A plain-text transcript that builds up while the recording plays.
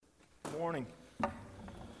Good morning.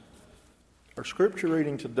 Our scripture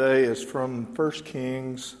reading today is from 1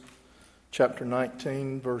 Kings chapter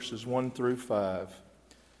 19, verses 1 through 5.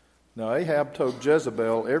 Now Ahab told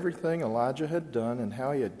Jezebel everything Elijah had done and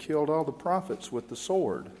how he had killed all the prophets with the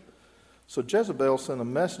sword. So Jezebel sent a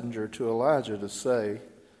messenger to Elijah to say,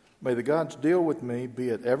 "May the gods deal with me, be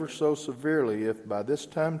it ever so severely, if by this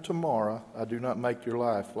time tomorrow I do not make your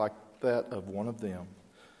life like that of one of them."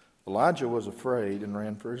 Elijah was afraid and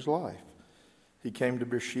ran for his life. He came to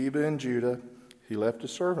Beersheba in Judah. He left a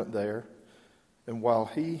servant there, and while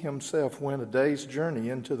he himself went a day's journey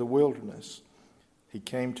into the wilderness, he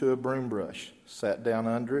came to a broom bush, sat down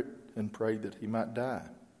under it, and prayed that he might die.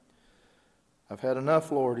 "I've had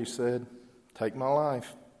enough, Lord," he said. "Take my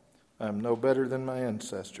life. I am no better than my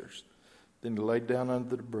ancestors." Then he laid down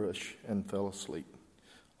under the bush and fell asleep.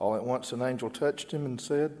 All at once an angel touched him and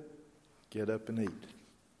said, "Get up and eat."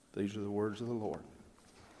 These are the words of the Lord.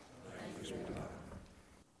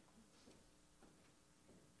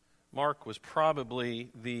 Mark was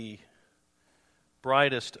probably the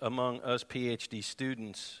brightest among us PhD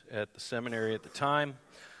students at the seminary at the time.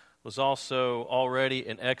 Was also already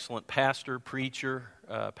an excellent pastor, preacher,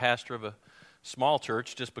 pastor of a small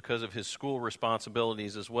church just because of his school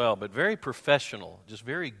responsibilities as well, but very professional, just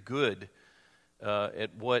very good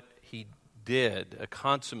at what he did, a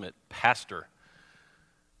consummate pastor.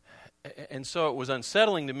 And so it was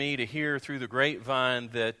unsettling to me to hear through the grapevine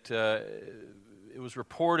that it was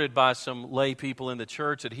reported by some lay people in the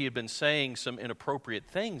church that he had been saying some inappropriate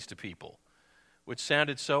things to people, which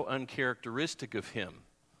sounded so uncharacteristic of him.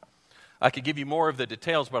 I could give you more of the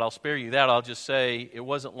details, but I'll spare you that. I'll just say it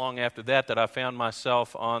wasn't long after that I found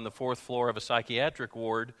myself on the 4th floor of a psychiatric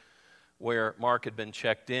ward where Mark had been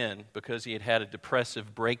checked in because he had had a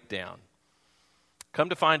depressive breakdown. Come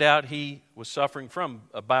to find out, he was suffering from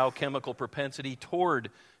a biochemical propensity toward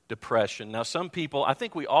depression. Now, some people, I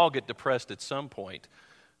think we all get depressed at some point,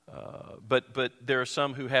 but there are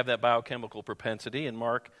some who have that biochemical propensity, and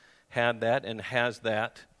Mark had that and has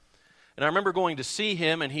that. And I remember going to see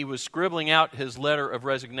him, and he was scribbling out his letter of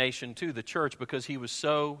resignation to the church because he was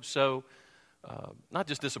so not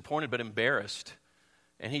just disappointed, but embarrassed.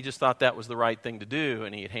 And he just thought that was the right thing to do,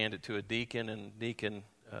 and he had handed it to a deacon, and deacon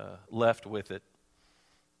left with it.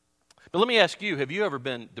 But let me ask you, have you ever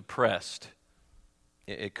been depressed?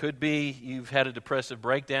 It could be you've had a depressive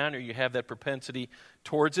breakdown or you have that propensity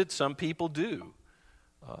towards it. Some people do.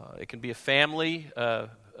 It can be a family,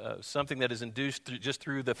 something that is induced just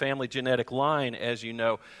through the family genetic line, as you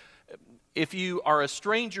know. If you are a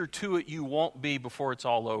stranger to it, you won't be before it's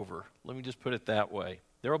all over. Let me just put it that way.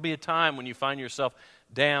 There will be a time when you find yourself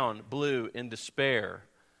down, blue, in despair,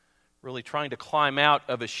 really trying to climb out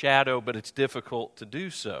of a shadow, but it's difficult to do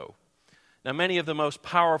so. Now, many of the most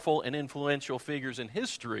powerful and influential figures in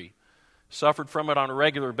history suffered from it on a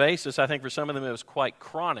regular basis. I think for some of them it was quite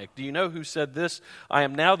chronic. Do you know who said this? "I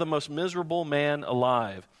am now the most miserable man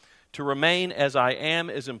alive. To remain as I am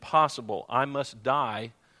is impossible. I must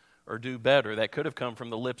die or do better." That could have come from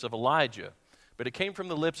the lips of Elijah, but it came from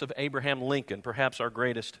the lips of Abraham Lincoln, perhaps our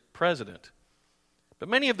greatest president. But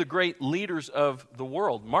many of the great leaders of the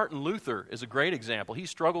world, Martin Luther is a great example. He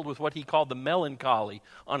struggled with what he called the melancholy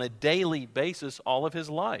on a daily basis all of his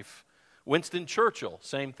life. Winston Churchill,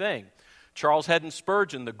 same thing. Charles Haddon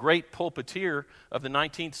Spurgeon, the great pulpiteer of the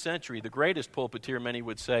 19th century, the greatest pulpiteer, many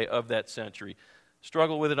would say, of that century,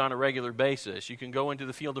 struggled with it on a regular basis. You can go into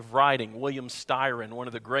the field of writing. William Styron, one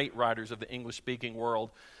of the great writers of the English-speaking world,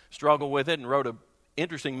 struggled with it and wrote an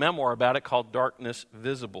interesting memoir about it called Darkness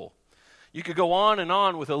Visible. You could go on and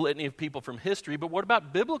on with a litany of people from history, but what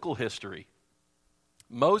about biblical history?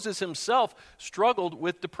 Moses himself struggled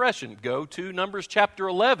with depression. Go to Numbers chapter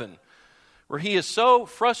 11, where he is so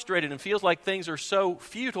frustrated and feels like things are so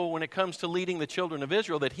futile when it comes to leading the children of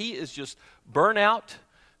Israel that he is just burnt out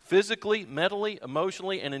physically, mentally,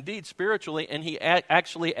 emotionally, and indeed spiritually, and he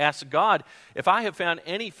actually asks God, "If I have found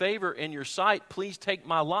any favor in your sight, please take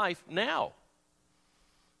my life now."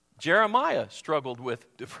 Jeremiah struggled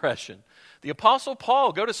with depression. The Apostle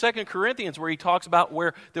Paul, go to 2 Corinthians where he talks about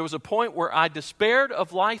where there was a point where I despaired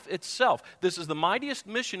of life itself. This is the mightiest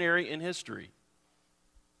missionary in history.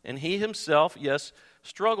 And he himself, yes,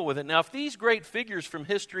 struggled with it. Now, if these great figures from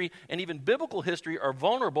history and even biblical history are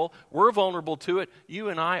vulnerable, we're vulnerable to it. You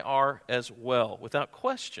and I are as well, without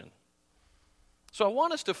question. So I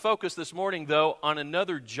want us to focus this morning, though, on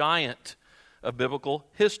another giant of biblical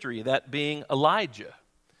history, that being Elijah.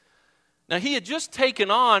 Now, he had just taken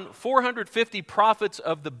on 450 prophets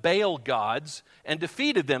of the Baal gods and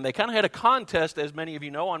defeated them. They kind of had a contest, as many of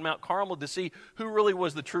you know, on Mount Carmel to see who really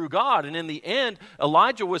was the true God. And in the end,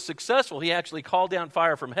 Elijah was successful. He actually called down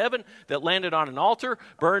fire from heaven that landed on an altar,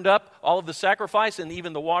 burned up all of the sacrifice and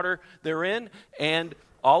even the water therein. And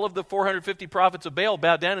all of the 450 prophets of Baal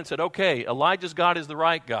bowed down and said, okay, Elijah's God is the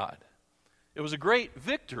right God. It was a great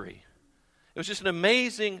victory. It was just an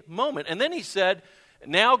amazing moment. And then he said,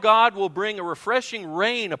 now God will bring a refreshing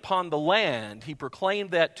rain upon the land. He proclaimed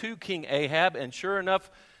that to King Ahab, and sure enough,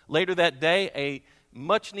 later that day, a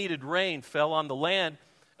much-needed rain fell on the land.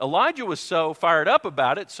 Elijah was so fired up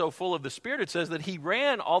about it, so full of the Spirit, it says that he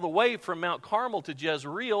ran all the way from Mount Carmel to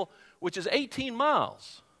Jezreel, which is 18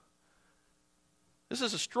 miles. This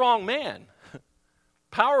is a strong man,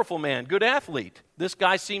 powerful man, good athlete. This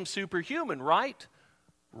guy seems superhuman, right?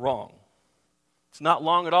 Wrong. It's not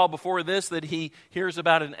long at all before this that he hears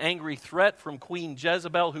about an angry threat from Queen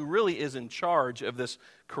Jezebel, who really is in charge of this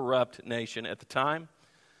corrupt nation at the time.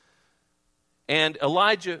 And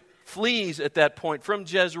Elijah flees at that point from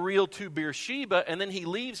Jezreel to Beersheba, and then he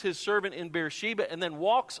leaves his servant in Beersheba and then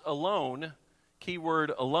walks alone,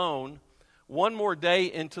 keyword alone, one more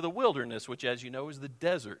day into the wilderness, which, as you know, is the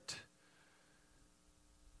desert.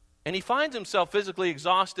 And he finds himself physically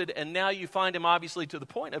exhausted, and now you find him obviously to the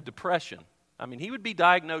point of depression. I mean, he would be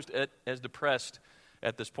diagnosed as depressed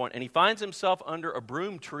at this point. And he finds himself under a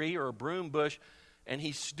broom tree or a broom bush, and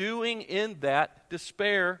he's stewing in that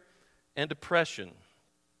despair and depression.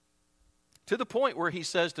 To the point where he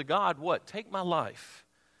says to God, what? Take my life.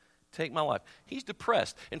 Take my life. He's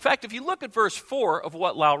depressed. In fact, if you look at verse 4 of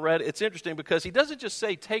what Lyle read, it's interesting because he doesn't just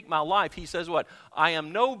say, take my life. He says what? I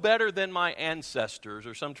am no better than my ancestors.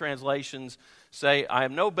 Or some translations say, I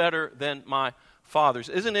am no better than my fathers.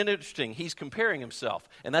 Isn't it interesting? He's comparing himself.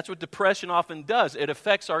 And that's what depression often does. It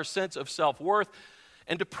affects our sense of self-worth.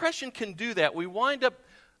 And depression can do that. We wind up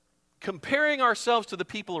comparing ourselves to the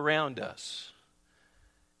people around us.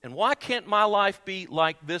 And why can't my life be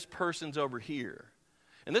like this person's over here?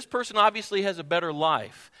 And this person obviously has a better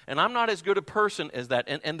life. And I'm not as good a person as that.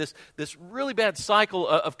 And this really bad cycle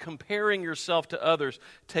of comparing yourself to others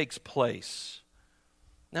takes place.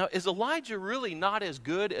 Now, is Elijah really not as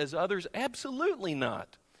good as others? Absolutely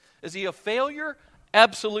not. Is he a failure?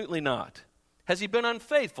 Absolutely not. Has he been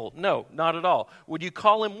unfaithful? No, not at all. Would you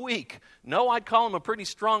call him weak? No, I'd call him a pretty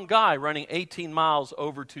strong guy running 18 miles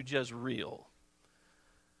over to Jezreel.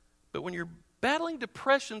 But when you're battling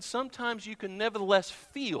depression, sometimes you can nevertheless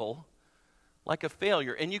feel like a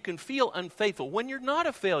failure, and you can feel unfaithful when you're not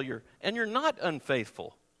a failure and you're not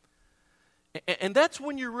unfaithful. And that's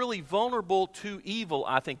when you're really vulnerable to evil,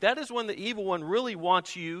 I think. That is when the evil one really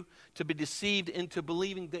wants you to be deceived into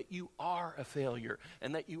believing that you are a failure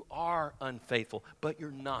and that you are unfaithful, but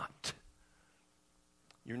you're not.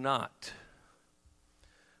 You're not.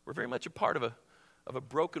 We're very much a part of a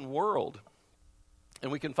broken world,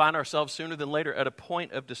 and we can find ourselves sooner than later at a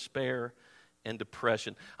point of despair and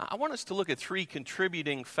depression. I want us to look at 3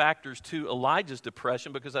 contributing factors to Elijah's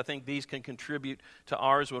depression because I think these can contribute to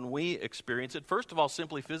ours when we experience it. First of all,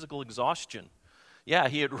 simply physical exhaustion. Yeah,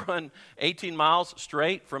 he had run 18 miles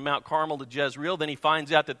straight from Mount Carmel to Jezreel. Then he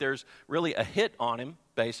finds out that there's really a hit on him,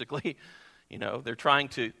 basically. You know, they're trying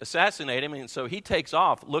to assassinate him, and so he takes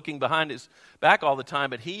off looking behind his back all the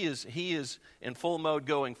time, but he is in full mode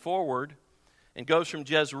going forward and goes from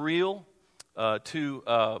Jezreel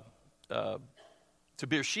to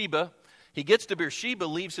Beersheba. He gets to Beersheba,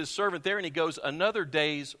 leaves his servant there, and he goes another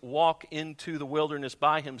day's walk into the wilderness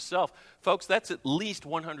by himself. Folks, that's at least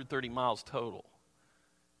 130 miles total.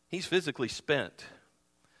 He's physically spent.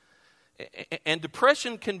 And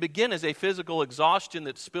depression can begin as a physical exhaustion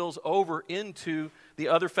that spills over into the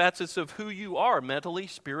other facets of who you are, mentally,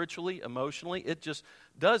 spiritually, emotionally. It just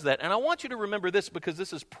does that. And I want you to remember this because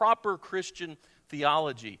this is proper Christian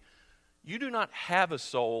theology. You do not have a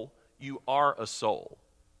soul. You are a soul.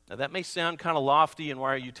 Now that may sound kind of lofty, and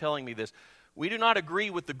why are you telling me this? We do not agree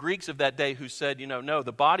with the Greeks of that day who said, no,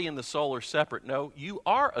 the body and the soul are separate. No, you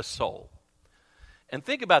are a soul. And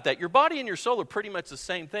think about that. Your body and your soul are pretty much the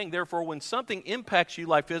same thing. Therefore, when something impacts you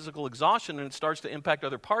like physical exhaustion and it starts to impact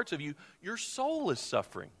other parts of you, your soul is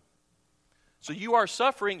suffering. So you are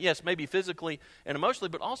suffering, yes, maybe physically and emotionally,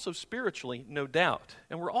 but also spiritually, no doubt.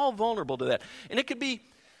 And we're all vulnerable to that. And it can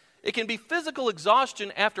be physical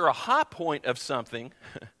exhaustion after a high point of something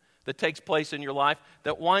that takes place in your life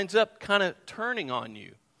that winds up kind of turning on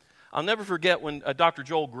you. I'll never forget when Dr.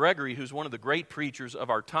 Joel Gregory, who's one of the great preachers of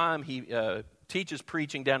our time, he teaches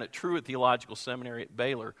preaching down at Truett Theological Seminary at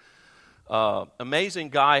Baylor. Amazing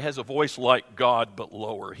guy, has a voice like God but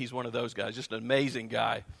lower. He's one of those guys, just an amazing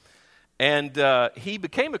guy. And he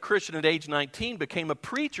became a Christian at age 19, became a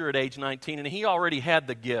preacher at age 19, and he already had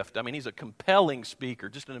the gift. I mean, he's a compelling speaker,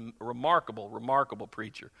 just a remarkable, remarkable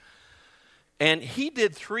preacher. And he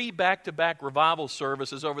did 3 back-to-back revival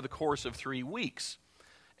services over the course of 3 weeks.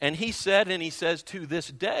 And he said, and he says to this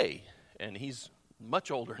day, and he's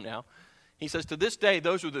much older now, he says, to this day,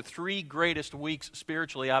 those are the 3 greatest weeks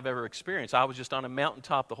spiritually I've ever experienced. I was just on a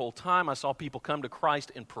mountaintop the whole time. I saw people come to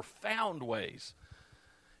Christ in profound ways.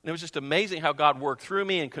 And it was just amazing how God worked through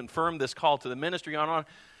me and confirmed this call to the ministry on.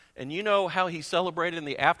 And you know how he celebrated in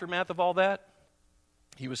the aftermath of all that?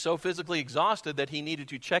 He was so physically exhausted that he needed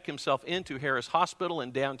to check himself into Harris Hospital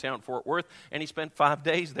in downtown Fort Worth, and he spent 5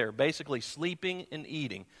 days there, basically sleeping and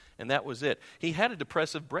eating, and that was it. He had a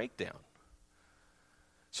depressive breakdown.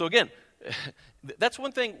 So again, that's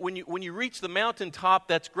one thing, when you reach the mountaintop,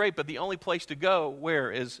 that's great, but the only place to go,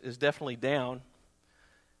 where, is definitely down.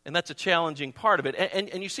 And that's a challenging part of it.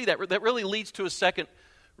 And you see that really leads to a second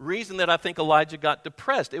reason that I think Elijah got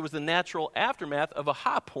depressed. It was the natural aftermath of a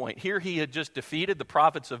high point. Here he had just defeated the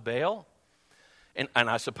prophets of Baal. And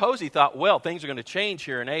I suppose he thought, well, things are going to change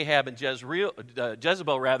here, and Ahab and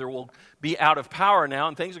Jezebel will be out of power now,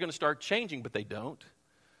 and things are going to start changing, but they don't.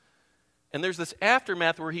 And there's this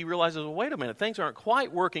aftermath where he realizes, well, wait a minute, things aren't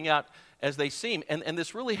quite working out as they seem. And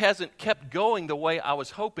this really hasn't kept going the way I was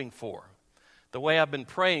hoping for, the way I've been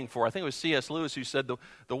praying for. I think it was C.S. Lewis who said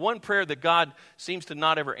the one prayer that God seems to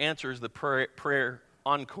not ever answer is the prayer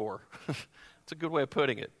encore. It's a good way of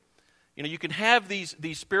putting it. You know, you can have these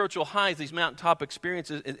spiritual highs, these mountaintop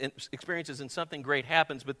experiences, and something great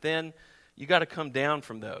happens, but then you got to come down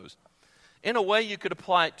from those. In a way, you could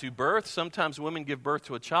apply it to birth. Sometimes women give birth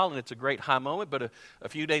to a child, and it's a great high moment, but a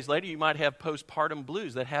few days later, you might have postpartum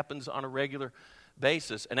blues. That happens on a regular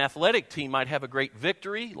basis. An athletic team might have a great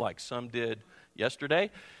victory, like some did yesterday,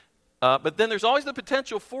 but then there's always the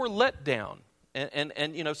potential for letdown.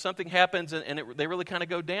 And you know, something happens, and they really kind of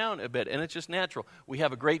go down a bit, and it's just natural. We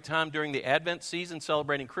have a great time during the Advent season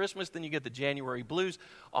celebrating Christmas, then you get the January blues,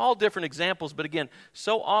 all different examples, but again,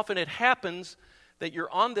 so often it happens that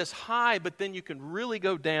you're on this high, but then you can really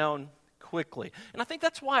go down quickly. And I think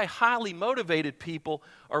that's why highly motivated people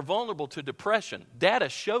are vulnerable to depression. Data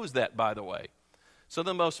shows that, by the way. So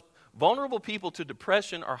the most vulnerable people to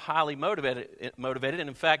depression are highly motivated, and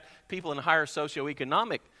in fact, people in higher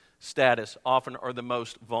socioeconomic status often are the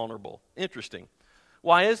most vulnerable. Interesting.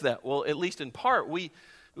 Why is that? Well, at least in part, we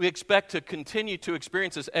expect to continue to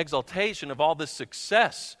experience this exaltation of all this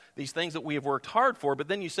success, these things that we have worked hard for, but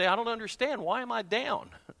then you say, I don't understand. Why am I down?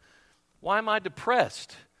 Why am I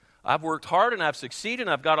depressed? I've worked hard and I've succeeded and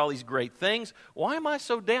I've got all these great things. Why am I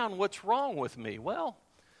so down? What's wrong with me? Well,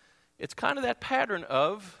 it's kind of that pattern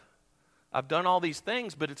of I've done all these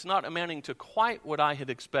things, but it's not amounting to quite what I had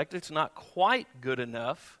expected. It's not quite good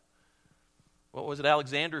enough. What was it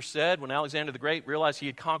Alexander said when Alexander the Great realized he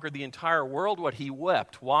had conquered the entire world? What? He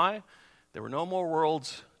wept. Why? There were no more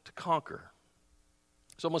worlds to conquer.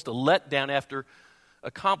 It's almost a letdown after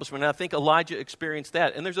accomplishment. And I think Elijah experienced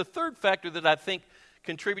that. And there's a third factor that I think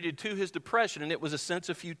contributed to his depression, and it was a sense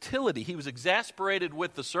of futility. He was exasperated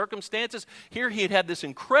with the circumstances. Here he had this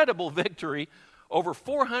incredible victory over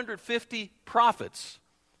 450 prophets.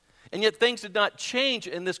 And yet things did not change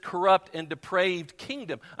in this corrupt and depraved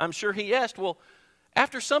kingdom. I'm sure he asked, well,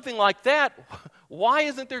 after something like that, why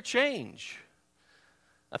isn't there change?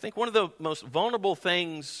 I think one of the most vulnerable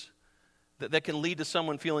things that can lead to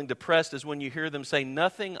someone feeling depressed is when you hear them say,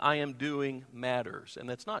 nothing I am doing matters. And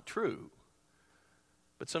that's not true.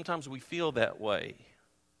 But sometimes we feel that way.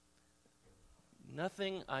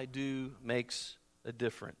 Nothing I do makes a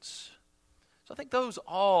difference. So I think those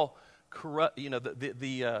all corrupt, you know,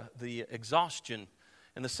 the exhaustion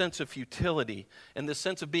and the sense of futility and the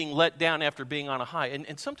sense of being let down after being on a high.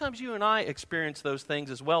 And sometimes you and I experience those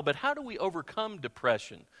things as well, but how do we overcome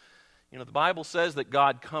depression? You know, the Bible says that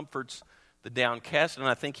God comforts the downcast, and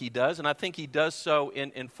I think he does. And I think he does so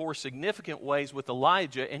in 4 significant ways with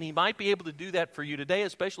Elijah, and he might be able to do that for you today,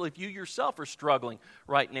 especially if you yourself are struggling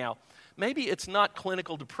right now. Maybe it's not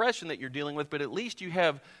clinical depression that you're dealing with, but at least you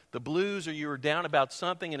have the blues or you're down about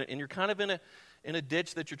something, and you're kind of in a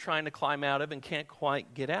ditch that you're trying to climb out of and can't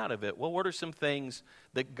quite get out of it. Well, what are some things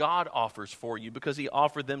that God offers for you? Because he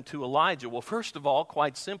offered them to Elijah. Well, first of all,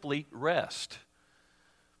 quite simply, rest.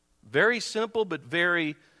 Very simple, but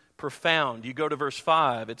very profound. You go to verse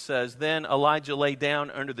 5, it says, Then Elijah lay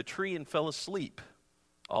down under the tree and fell asleep.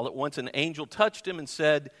 All at once an angel touched him and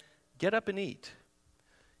said, Get up and eat.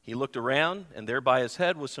 He looked around, and there by his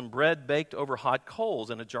head was some bread baked over hot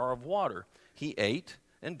coals and a jar of water. He ate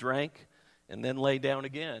and drank and then lay down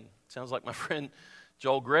again. Sounds like my friend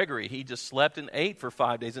Joel Gregory, he just slept and ate for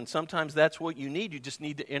 5 days, and sometimes that's what you need. You just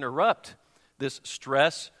need to interrupt this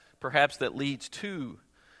stress, perhaps that leads to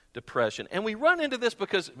depression. And we run into this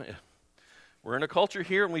because we're in a culture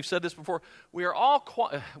here, and we've said this before, we are all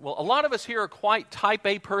a lot of us here are quite type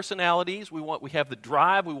A personalities. We have the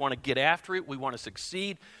drive, we want to get after it, we want to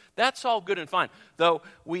succeed. That's all good and fine. Though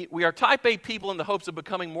we are type A people in the hopes of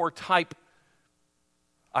becoming more type.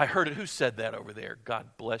 I heard it. Who said that over there? God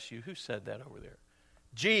bless you. Who said that over there?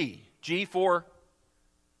 G for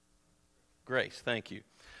grace. Thank you.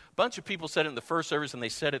 A bunch of people said it in the first service, and they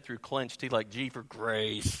said it through clenched teeth, like G for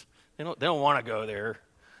grace. They don't want to go there.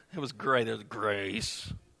 It was great. There's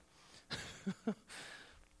grace.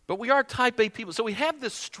 But we are type A people. So we have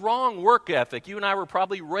this strong work ethic. You and I were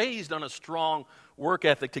probably raised on a strong work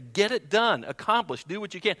ethic to get it done, accomplish, do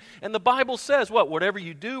what you can. And the Bible says, whatever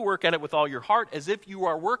you do, work at it with all your heart as if you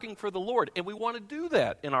are working for the Lord. And we want to do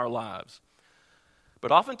that in our lives.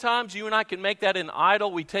 But oftentimes you and I can make that an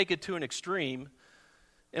idol. We take it to an extreme.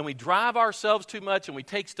 And we drive ourselves too much, and we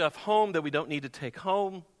take stuff home that we don't need to take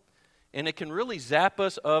home. And it can really zap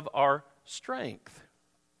us of our strength.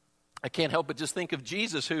 I can't help but just think of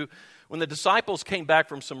Jesus, who, when the disciples came back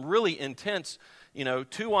from some really intense,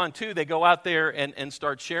 2-on-2, they go out there and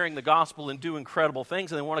start sharing the gospel and do incredible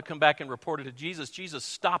things, and they want to come back and report it to Jesus. Jesus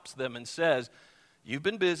stops them and says, "You've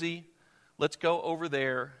been busy. Let's go over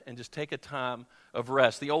there and just take a time of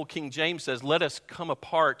rest." The old King James says, "Let us come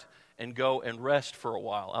apart and go and rest for a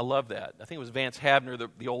while." I love that. I think it was Vance Havner,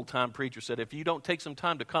 the old-time preacher, said, if you don't take some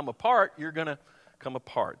time to come apart, you're going to come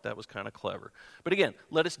apart. That was kind of clever. But again,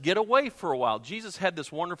 let us get away for a while. Jesus had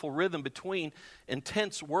this wonderful rhythm between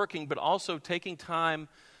intense working, but also taking time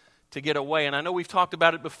to get away. And I know we've talked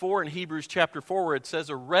about it before in Hebrews chapter 4, where it says,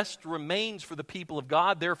 "A rest remains for the people of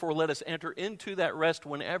God. Therefore, let us enter into that rest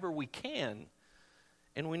whenever we can."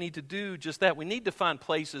 And we need to do just that. We need to find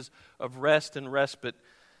places of rest and respite.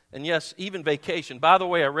 And yes, even vacation. By the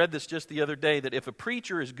way, I read this just the other day, that if a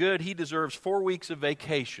preacher is good, he deserves 4 weeks of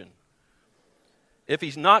vacation. If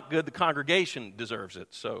he's not good, the congregation deserves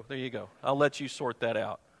it. So there you go. I'll let you sort that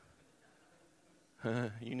out.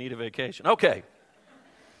 You need a vacation. Okay.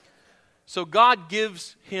 So God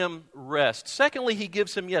gives him rest. Secondly, he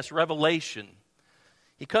gives him, revelation.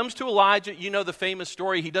 He comes to Elijah. You know the famous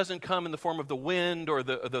story. He doesn't come in the form of the wind or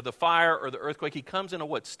the fire or the earthquake. He comes in a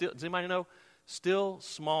what? Still, does anybody know? Still,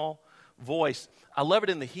 small voice. I love it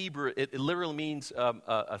in the Hebrew. It literally means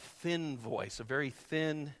a thin voice, a very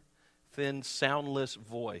thin, soundless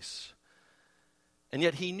voice. And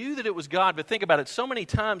yet he knew that it was God. But think about it. So many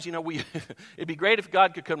times, it'd be great if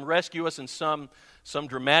God could come rescue us in some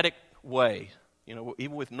dramatic way,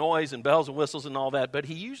 even with noise and bells and whistles and all that. But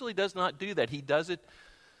he usually does not do that. He does it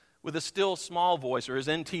with a still small voice, or as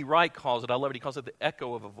N.T. Wright calls it, I love it, he calls it the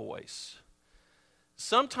echo of a voice.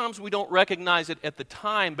 Sometimes we don't recognize it at the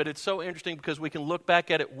time, but it's so interesting because we can look back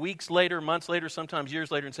at it weeks later, months later, sometimes years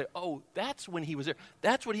later, and say, oh, that's when he was there.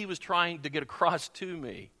 That's what he was trying to get across to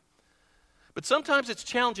me. But sometimes it's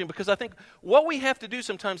challenging because I think what we have to do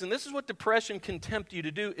sometimes, and this is what depression can tempt you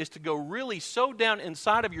to do, is to go really so down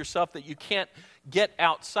inside of yourself that you can't get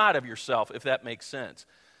outside of yourself, if that makes sense.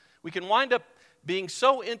 We can wind up being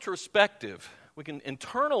so introspective. We can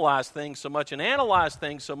internalize things so much and analyze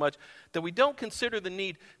things so much that we don't consider the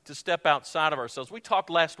need to step outside of ourselves. We talked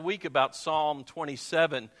last week about Psalm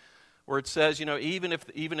 27, where it says, even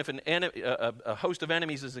if a host of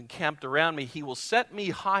enemies is encamped around me, he will set me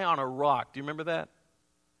high on a rock. Do you remember that?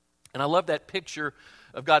 And I love that picture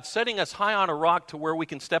of God setting us high on a rock to where we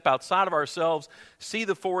can step outside of ourselves, see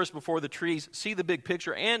the forest before the trees, see the big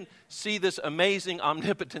picture, and see this amazing,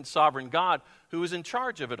 omnipotent, sovereign God who is in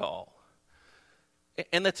charge of it all.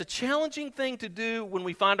 And that's a challenging thing to do when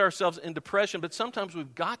we find ourselves in depression, but sometimes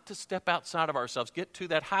we've got to step outside of ourselves, get to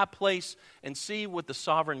that high place and see what the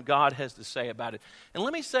sovereign God has to say about it. And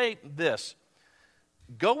let me say this,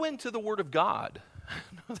 go into the Word of God.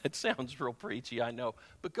 That sounds real preachy, I know,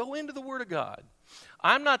 but go into the Word of God.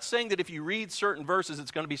 I'm not saying that if you read certain verses,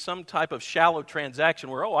 it's going to be some type of shallow transaction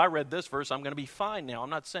where, I read this verse, I'm going to be fine now. I'm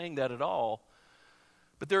not saying that at all.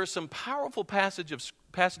 But there are some powerful passages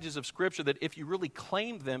of Scripture that if you really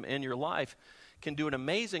claim them in your life can do an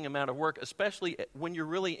amazing amount of work, especially when you're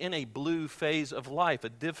really in a blue phase of life, a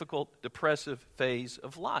difficult, depressive phase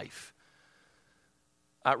of life.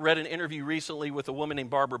 I read an interview recently with a woman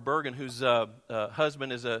named Barbara Bergen, whose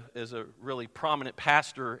husband is a really prominent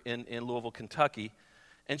pastor in Louisville, Kentucky.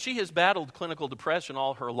 And she has battled clinical depression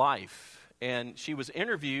all her life. And she was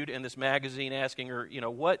interviewed in this magazine asking her,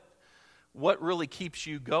 what really keeps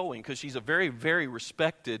you going? Because she's a very, very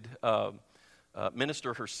respected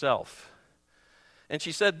minister herself. And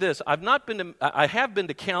she said this, I have been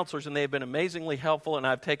to counselors, and they have been amazingly helpful, and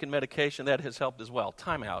I've taken medication. That has helped as well.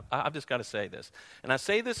 Time out. I've just got to say this. And I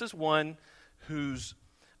say this as one who's,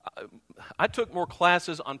 I took more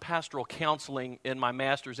classes on pastoral counseling in my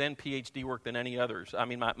master's and PhD work than any others. I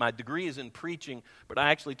mean, my degree is in preaching, but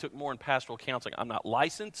I actually took more in pastoral counseling. I'm not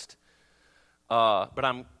licensed,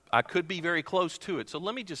 but I could be very close to it. So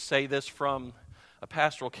let me just say this from a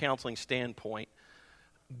pastoral counseling standpoint.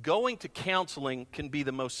 Going to counseling can be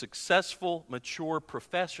the most successful, mature,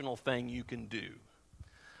 professional thing you can do.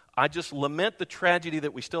 I just lament the tragedy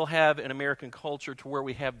that we still have in American culture to where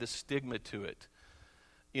we have this stigma to it.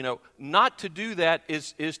 You know, not to do that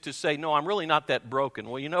is to say, no, I'm really not that broken.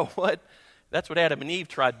 Well, you know what? That's what Adam and Eve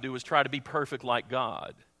tried to do, was try to be perfect like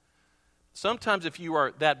God. Sometimes if you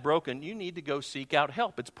are that broken, you need to go seek out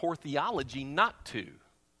help. It's poor theology not to.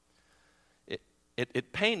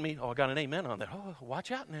 It pained me. Oh, I got an amen on that. Oh,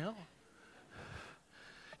 watch out now.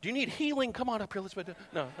 Do you need healing? Come on up here. Let's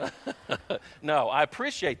no. No, I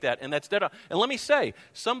appreciate that, and that's dead on. And let me say,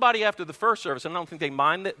 somebody after the first service, and I don't think they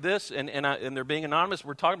mind this, and they're being anonymous.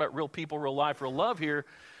 We're talking about real people, real life, real love here.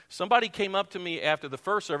 Somebody came up to me after the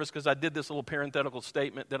first service, because I did this little parenthetical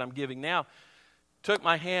statement that I'm giving now, took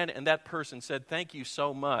my hand, and that person said, thank you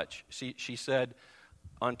so much. She said,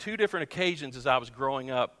 on 2 different occasions as I was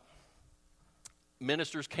growing up,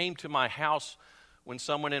 ministers came to my house when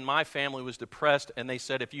someone in my family was depressed, and they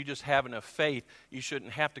said, if you just have enough faith, you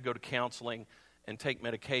shouldn't have to go to counseling and take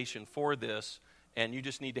medication for this, and you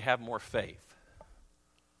just need to have more faith.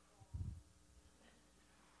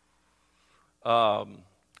 I'm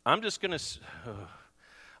just going to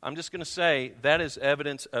say that is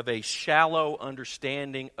evidence of a shallow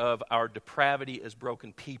understanding of our depravity as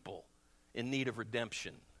broken people in need of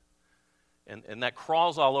redemption. And that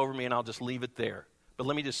crawls all over me, and I'll just leave it there. But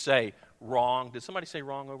let me just say, wrong. Did somebody say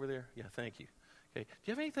wrong over there? Yeah, thank you. Okay. Do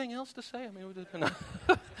you have anything else to say? I mean, no.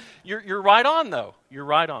 You're right on, though. You're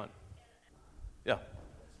right on. Yeah.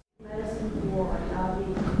 Medicine for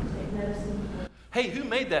diabetes. Take medicine for... Hey, who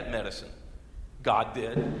made that medicine? God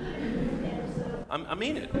did. I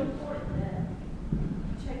mean it. It's important that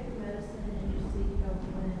you check the medicine and you seek help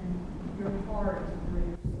when your heart is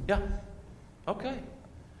bruised. Yeah. Okay.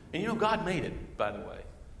 And you know, God made it, by the way.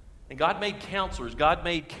 And God made counselors. God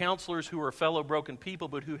made counselors who are fellow broken people,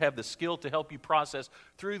 but who have the skill to help you process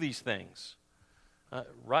through these things.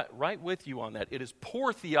 Right with you on that. It is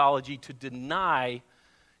poor theology to deny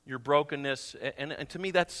your brokenness. And to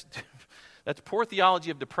me, that's poor theology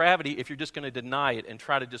of depravity if you're just going to deny it and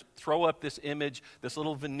try to just throw up this image, this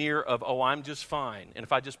little veneer of, oh, I'm just fine. And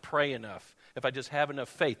if I just pray enough, if I just have enough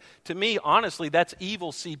faith. To me, honestly, that's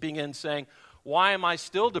evil seeping in saying, why am I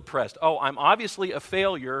still depressed? Oh, I'm obviously a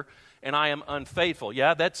failure and I am unfaithful.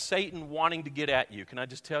 Yeah, that's Satan wanting to get at you. Can I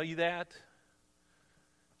just tell you that?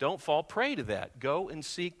 Don't fall prey to that. Go and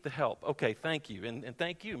seek the help. Okay, thank you. And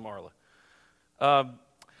thank you, Marla.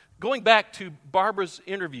 Going back to Barbara's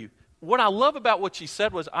interview, what I love about what she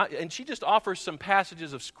said was, and she just offers some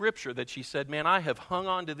passages of Scripture that she said, man, I have hung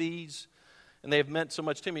on to these and they have meant so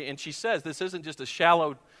much to me. And she says, this isn't just a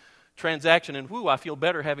shallow transaction, and I feel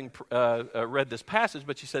better having read this passage,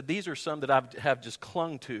 but she said, these are some that I have just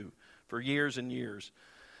clung to for years and years.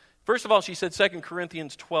 First of all, she said 2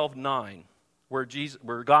 Corinthians 12:9,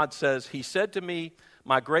 where God says, He said to me,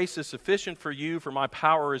 my grace is sufficient for you, for my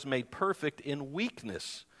power is made perfect in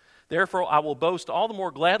weakness. Therefore, I will boast all the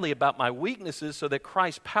more gladly about my weaknesses, so that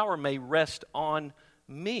Christ's power may rest on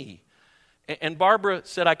me. And Barbara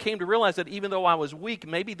said, I came to realize that even though I was weak,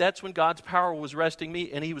 maybe that's when God's power was resting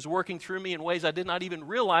me, and He was working through me in ways I did not even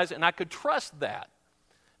realize, and I could trust that.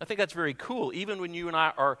 I think that's very cool. Even when you and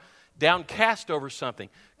I are downcast over something,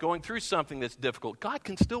 going through something that's difficult, God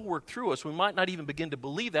can still work through us. We might not even begin to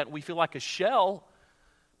believe that, and we feel like a shell,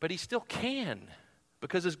 but He still can,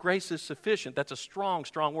 because His grace is sufficient. That's a strong,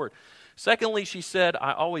 strong word. Secondly, she said,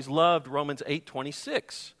 I always loved Romans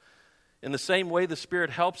 8:26. In the same way, the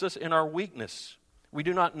Spirit helps us in our weakness. We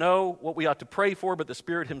do not know what we ought to pray for, but the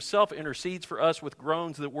Spirit Himself intercedes for us with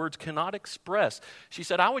groans that words cannot express. She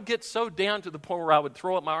said, I would get so down to the point where I would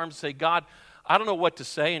throw up my arms and say, God, I don't know what to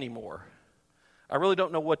say anymore. I really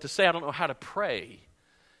don't know what to say. I don't know how to pray.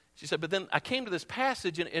 She said, but then I came to this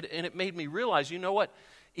passage, and it made me realize, you know what?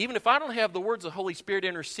 Even if I don't have the words, the Holy Spirit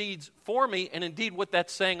intercedes for me, and indeed what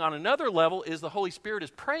that's saying on another level is the Holy Spirit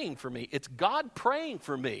is praying for me. It's God praying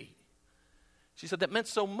for me. She said, that meant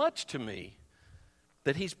so much to me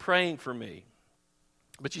that He's praying for me.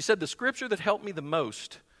 But she said the scripture that helped me the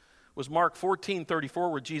most was Mark 14:34,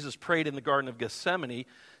 where Jesus prayed in the Garden of Gethsemane,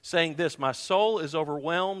 saying this, my soul is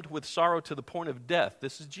overwhelmed with sorrow to the point of death.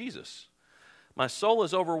 This is Jesus. My soul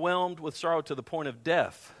is overwhelmed with sorrow to the point of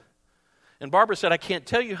death. And Barbara said, I can't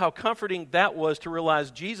tell you how comforting that was to realize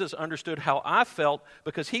Jesus understood how I felt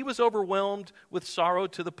because he was overwhelmed with sorrow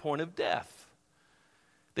to the point of death.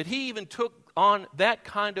 That he even took on that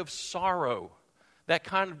kind of sorrow, that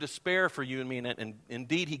kind of despair for you and me. And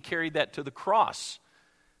indeed, he carried that to the cross,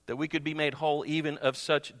 that we could be made whole even of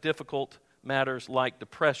such difficult matters like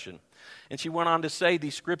depression. And she went on to say,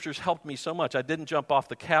 these scriptures helped me so much. I didn't jump off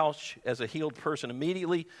the couch as a healed person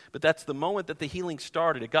immediately, but that's the moment that the healing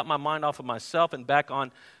started. It got my mind off of myself and back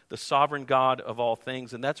on the sovereign God of all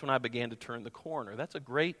things, and that's when I began to turn the corner. That's a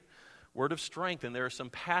great word of strength, and there are some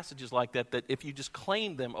passages like that that if you just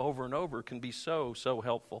claim them over and over can be so, so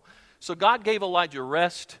helpful. So God gave Elijah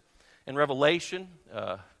rest and revelation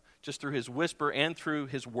just through his whisper and through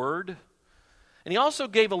his word. And he also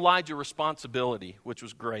gave Elijah responsibility, which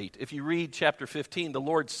was great. If you read chapter 15, the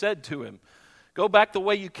Lord said to him, go back the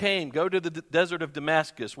way you came. Go to the desert of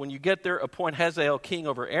Damascus. When you get there, appoint Hazael king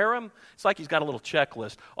over Aram. It's like he's got a little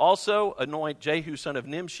checklist. Also, anoint Jehu son of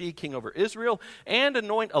Nimshi king over Israel, and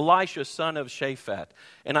anoint Elisha son of Shaphat.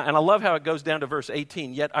 And I love how it goes down to verse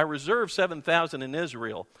 18. Yet I reserve 7,000 in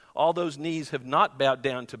Israel. All those knees have not bowed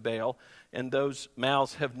down to Baal, and those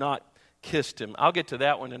mouths have not kissed him. I'll get to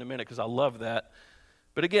that one in a minute because I love that.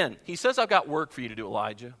 But again, he says, I've got work for you to do,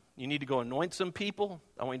 Elijah. You need to go anoint some people.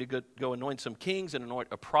 I want you to go anoint some kings and anoint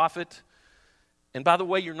a prophet. And by the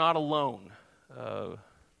way, you're not alone.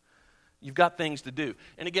 You've got things to do.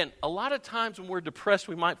 And again, a lot of times when we're depressed,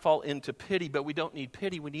 we might fall into pity, but we don't need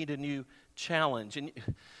pity. We need a new challenge. And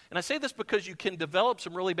I say this because you can develop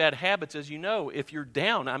some really bad habits, as you know, if you're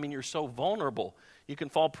down. I mean, you're so vulnerable. You can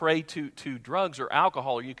fall prey to drugs or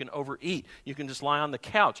alcohol, or you can overeat. You can just lie on the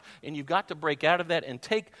couch. And you've got to break out of that and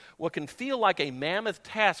take what can feel like a mammoth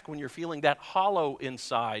task when you're feeling that hollow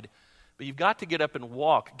inside. But you've got to get up and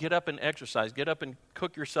walk, get up and exercise, get up and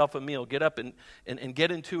cook yourself a meal, get up and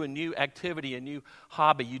get into a new activity, a new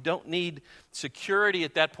hobby. You don't need security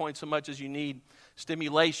at that point so much as you need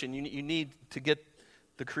stimulation. You need to get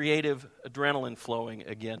the creative adrenaline flowing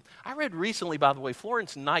again. I read recently, by the way,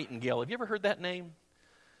 Florence Nightingale. Have you ever heard that name?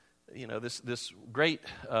 You know, this great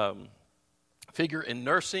figure in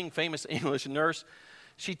nursing, famous English nurse.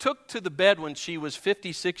 She took to the bed when she was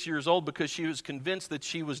 56 years old because she was convinced that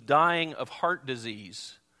she was dying of heart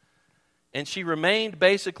disease. And she remained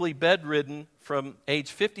basically bedridden from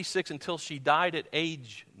age 56 until she died at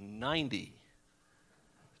age 90.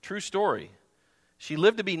 True story. She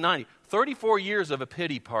lived to be 90. 34 years of a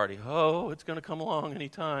pity party. Oh, it's going to come along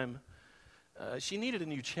anytime. She needed a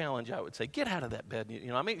new challenge, I would say. Get out of that bed. You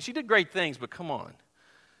know, I mean, she did great things, but come on.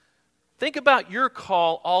 Think about your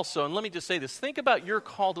call also, and let me just say this. Think about your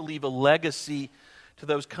call to leave a legacy to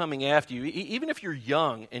those coming after you. Even if you're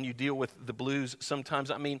young and you deal with the blues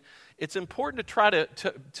sometimes, I mean, it's important to try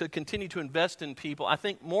to continue to invest in people. I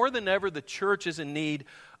think more than ever the church is in need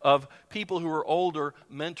of people who are older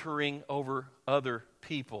mentoring over other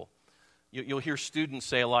people. You'll hear students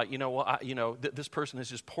say a lot, this person has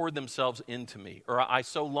just poured themselves into me, or I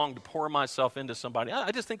so long to pour myself into somebody.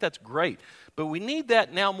 I just think that's great. But we need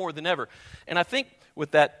that now more than ever. And I think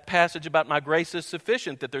with that passage about my grace is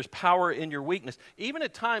sufficient, that there's power in your weakness. Even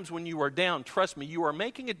at times when you are down, trust me, you are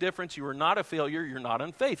making a difference. You are not a failure. You're not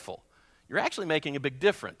unfaithful. You're actually making a big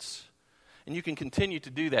difference. And you can continue to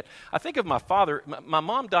do that. I think of my father. My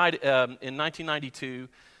mom died in 1992.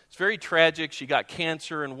 It's very tragic. She got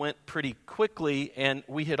cancer and went pretty quickly, and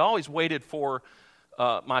we had always waited for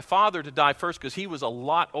my father to die first because he was a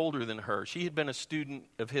lot older than her. She had been a student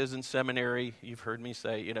of his in seminary. You've heard me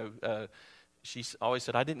say, she always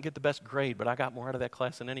said, I didn't get the best grade, but I got more out of that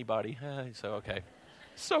class than anybody. So, okay.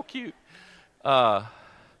 So cute. But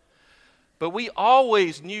we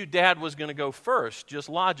always knew Dad was going to go first, just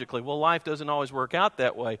logically. Well, life doesn't always work out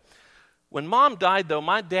that way. When Mom died, though,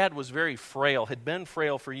 my dad was very frail, had been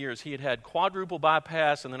frail for years. He had had quadruple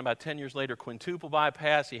bypass, and then about 10 years later, quintuple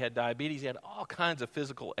bypass. He had diabetes. He had all kinds of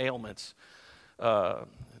physical ailments. I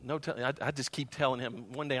just keep telling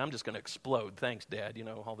him, one day I'm just going to explode. Thanks, Dad,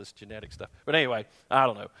 all this genetic stuff. But anyway, I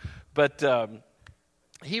don't know. But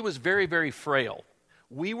he was very, very frail.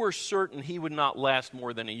 We were certain he would not last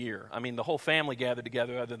more than a year. I mean, the whole family gathered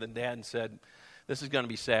together other than Dad and said, this is going to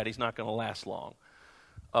be sad. He's not going to last long.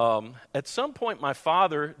 At some point, my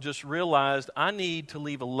father just realized I need to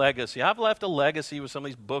leave a legacy. I've left a legacy with some of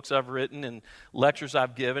these books I've written and lectures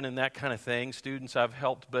I've given and that kind of thing, students I've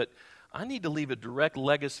helped, but I need to leave a direct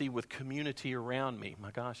legacy with community around me.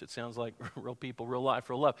 My gosh, it sounds like real people, real life,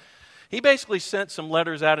 real love. He basically sent some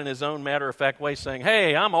letters out in his own matter-of-fact way saying,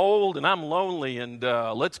 hey, I'm old and I'm lonely and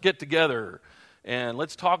let's get together. and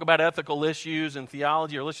let's talk about ethical issues and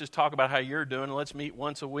theology, or let's just talk about how you're doing, and let's meet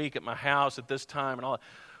once a week at my house at this time and all that.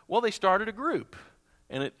 Well, they started a group,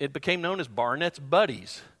 and it became known as Barnett's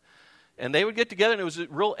Buddies. And they would get together, and it was a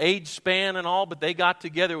real age span and all, but they got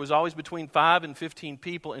together. It was always between 5 and 15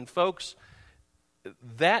 people. And folks,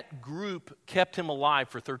 that group kept him alive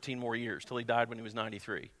for 13 more years, till he died when he was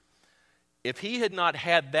 93. If he had not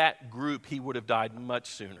had that group, he would have died much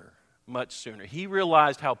sooner, much sooner. He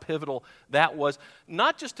realized how pivotal that was,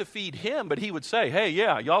 not just to feed him, but he would say, hey,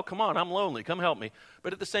 yeah, y'all come on, I'm lonely, come help me.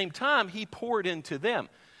 But at the same time, he poured into them.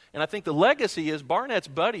 And I think the legacy is Barnett's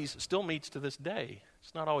Buddies still meets to this day.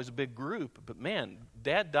 It's not always a big group, but man,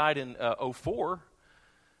 Dad died in 2004,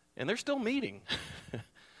 and they're still meeting.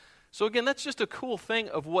 So again, that's just a cool thing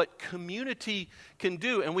of what community can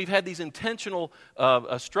do. And we've had these intentional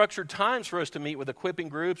structured times for us to meet with equipping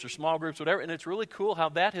groups or small groups, whatever, and it's really cool how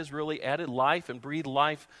that has really added life and breathed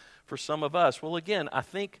life for some of us. Well, again, I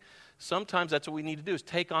think sometimes that's what we need to do, is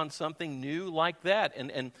take on something new like that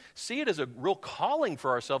and see it as a real calling for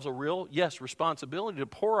ourselves, a real, yes, responsibility to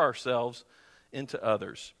pour ourselves into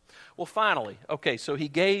others. Well, finally, okay, so he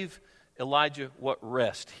gave Elijah what?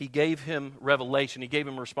 Rest. He gave him revelation. He gave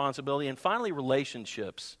him responsibility. And finally,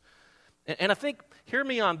 relationships. And I think, hear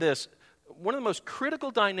me on this, one of the most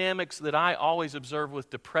critical dynamics that I always observe with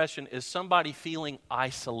depression is somebody feeling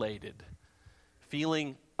isolated,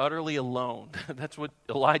 feeling utterly alone. That's what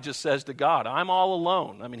Elijah says to God. I'm all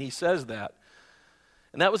alone. I mean, he says that.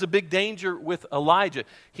 And that was a big danger with Elijah.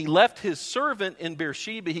 He left his servant in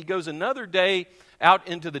Beersheba. He goes another day out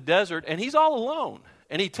into the desert, and he's all alone.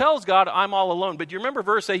 And he tells God, I'm all alone. But you remember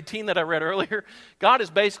verse 18 that I read earlier? God is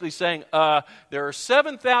basically saying, there are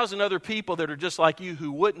 7,000 other people that are just like you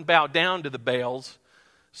who wouldn't bow down to the Baals.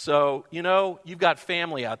 So, you've got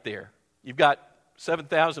family out there. You've got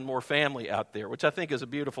 7,000 more family out there, which I think is a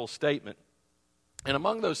beautiful statement. And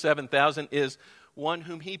among those 7,000 is one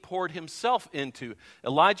whom he poured himself into.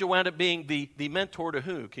 Elijah wound up being the mentor to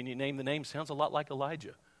who? Can you name the name? Sounds a lot like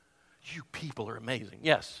Elijah. You people are amazing.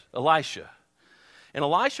 Yes, Elisha. And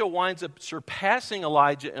Elisha winds up surpassing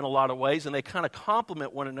Elijah in a lot of ways, and they kind of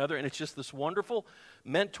complement one another, and it's just this wonderful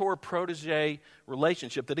mentor-protege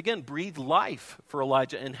relationship that, again, breathed life for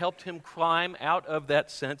Elijah and helped him climb out of that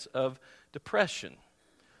sense of depression.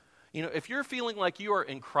 If you're feeling like you are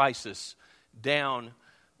in crisis, down,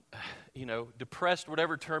 depressed,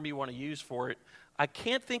 whatever term you want to use for it, I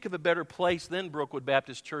can't think of a better place than Brookwood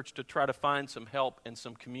Baptist Church to try to find some help and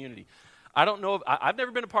some community. I don't know, I've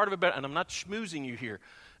never been a part of a better, and I'm not schmoozing you here,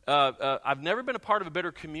 I've never been a part of a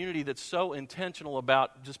better community that's so intentional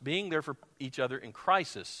about just being there for each other in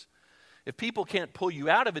crisis. If people can't pull you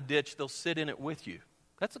out of a ditch, they'll sit in it with you.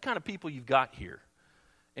 That's the kind of people you've got here.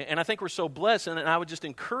 And I think we're so blessed, and I would just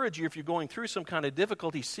encourage you, if you're going through some kind of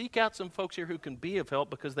difficulty, seek out some folks here who can be of help,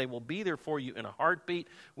 because they will be there for you in a heartbeat.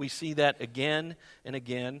 We see that again and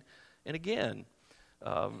again and again.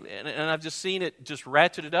 And I've just seen it just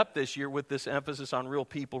ratcheted up this year with this emphasis on real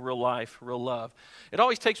people, real life, real love. It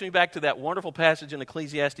always takes me back to that wonderful passage in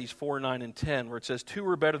Ecclesiastes 4, 9, and 10, where it says, 2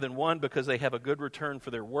 are better than 1 because they have a good return for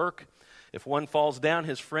their work. If one falls down,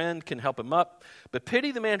 his friend can help him up. But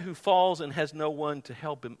pity the man who falls and has no one to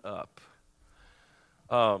help him up.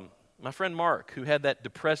 My friend Mark, who had that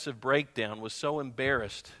depressive breakdown, was so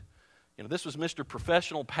embarrassed. This was Mr.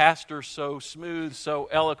 Professional Pastor, so smooth, so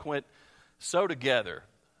eloquent, so together,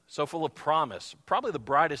 so full of promise, probably the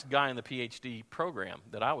brightest guy in the PhD program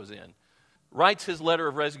that I was in. Writes his letter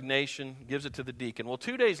of resignation, gives it to the deacon. Well,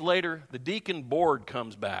 2 days later, the deacon board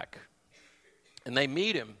comes back, and they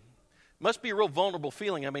meet him. Must be a real vulnerable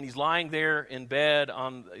feeling. I mean, he's lying there in bed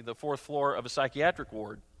on the 4th floor of a psychiatric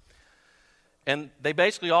ward. And they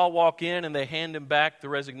basically all walk in, and they hand him back the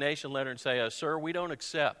resignation letter and say, sir, we don't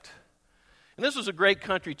accept. And this was a great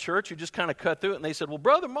country church who just kind of cut through it, and they said, well,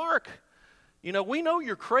 Brother Mark, we know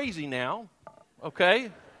you're crazy now,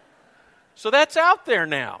 okay? So that's out there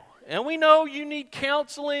now. And we know you need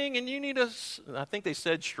counseling and you need I think they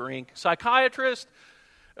said psychiatrist.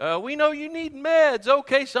 We know you need meds.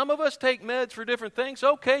 Okay, some of us take meds for different things.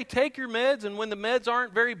 Okay, take your meds, and when the meds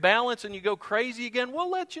aren't very balanced and you go crazy again,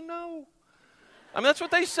 we'll let you know. I mean, that's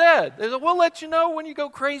what they said. They said, we'll let you know when you go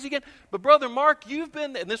crazy again. But Brother Mark, you've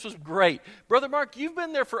been, and this was great. Brother Mark, you've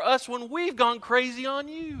been there for us when we've gone crazy on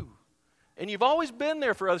you. And you've always been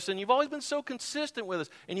there for us, and you've always been so consistent with us,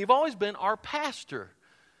 and you've always been our pastor.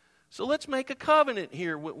 So let's make a covenant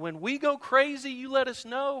here. When we go crazy, you let us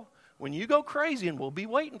know. When you go crazy, and we'll be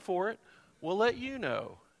waiting for it, we'll let you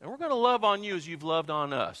know. And we're going to love on you as you've loved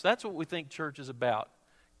on us. That's what we think church is about.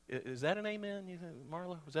 Is that an amen, you think,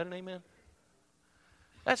 Marla? Was that an amen?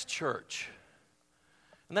 That's church.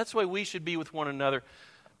 And that's the way we should be with one another.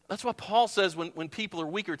 That's why Paul says when people are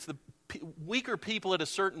weaker, it's the weaker people at a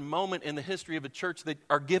certain moment in the history of a church that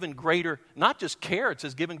are given greater, not just care, it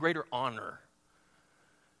says given greater honor.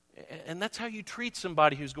 And that's how you treat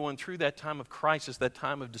somebody who's going through that time of crisis, that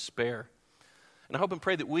time of despair. And I hope and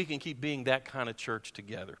pray that we can keep being that kind of church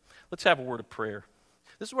together. Let's have a word of prayer.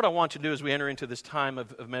 This is what I want you to do as we enter into this time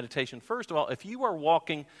of meditation. First of all, if you are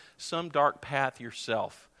walking some dark path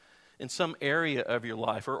yourself in some area of your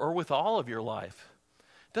life or with all of your life,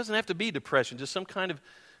 it doesn't have to be depression, just some kind of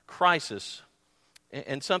crisis,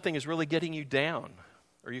 and something is really getting you down,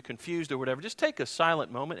 or you're confused or whatever, just take a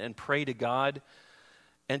silent moment and pray to God,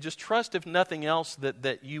 and just trust, if nothing else,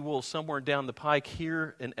 that you will somewhere down the pike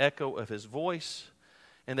hear an echo of His voice,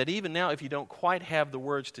 and that even now, if you don't quite have the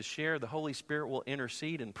words to share, the Holy Spirit will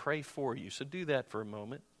intercede and pray for you. So do that for a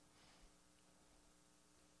moment.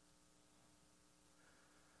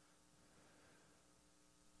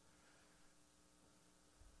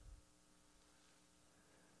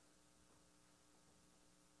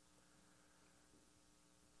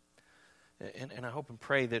 And I hope and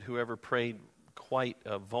pray that whoever prayed quite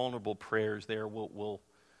vulnerable prayers there will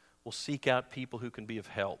seek out people who can be of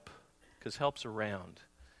help, because help's around.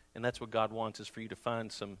 And that's what God wants, is for you to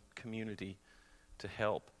find some community to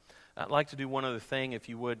help. I'd like to do one other thing, if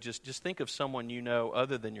you would. Just think of someone you know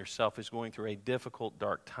other than yourself who's going through a difficult,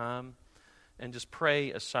 dark time, and just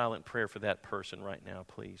pray a silent prayer for that person right now,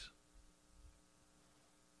 please.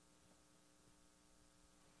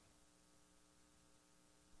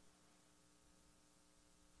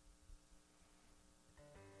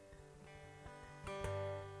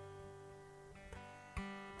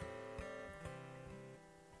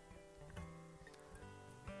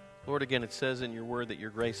 Lord, again, it says in your word that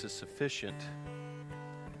your grace is sufficient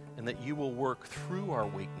and that you will work through our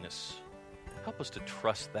weakness. Help us to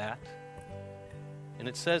trust that. And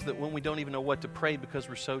it says that when we don't even know what to pray because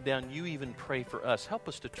we're so down, you even pray for us. Help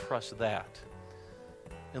us to trust that.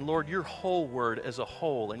 And Lord, your whole word as a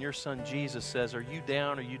whole, and your Son Jesus says, are you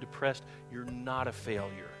down? Are you depressed? You're not a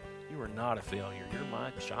failure. You are not a failure. You're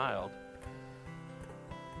my child.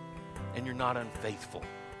 And you're not unfaithful.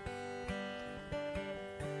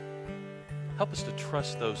 Help us to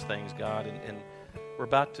trust those things, God. And we're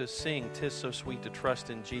about to sing, "'Tis So Sweet to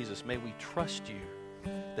Trust in Jesus." May we trust you,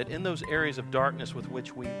 that in those areas of darkness with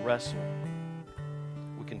which we wrestle,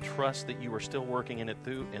 we can trust that you are still working in it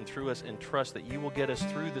through us, and trust that you will get us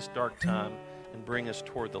through this dark time and bring us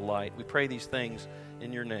toward the light. We pray these things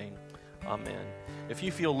in your name. Amen. If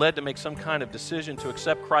you feel led to make some kind of decision to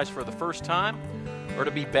accept Christ for the first time, or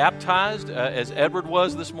to be baptized, as Edward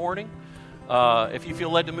was this morning, if you feel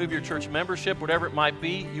led to move your church membership, whatever it might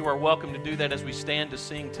be, you are welcome to do that as we stand to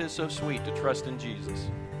sing "'Tis So Sweet to Trust in Jesus."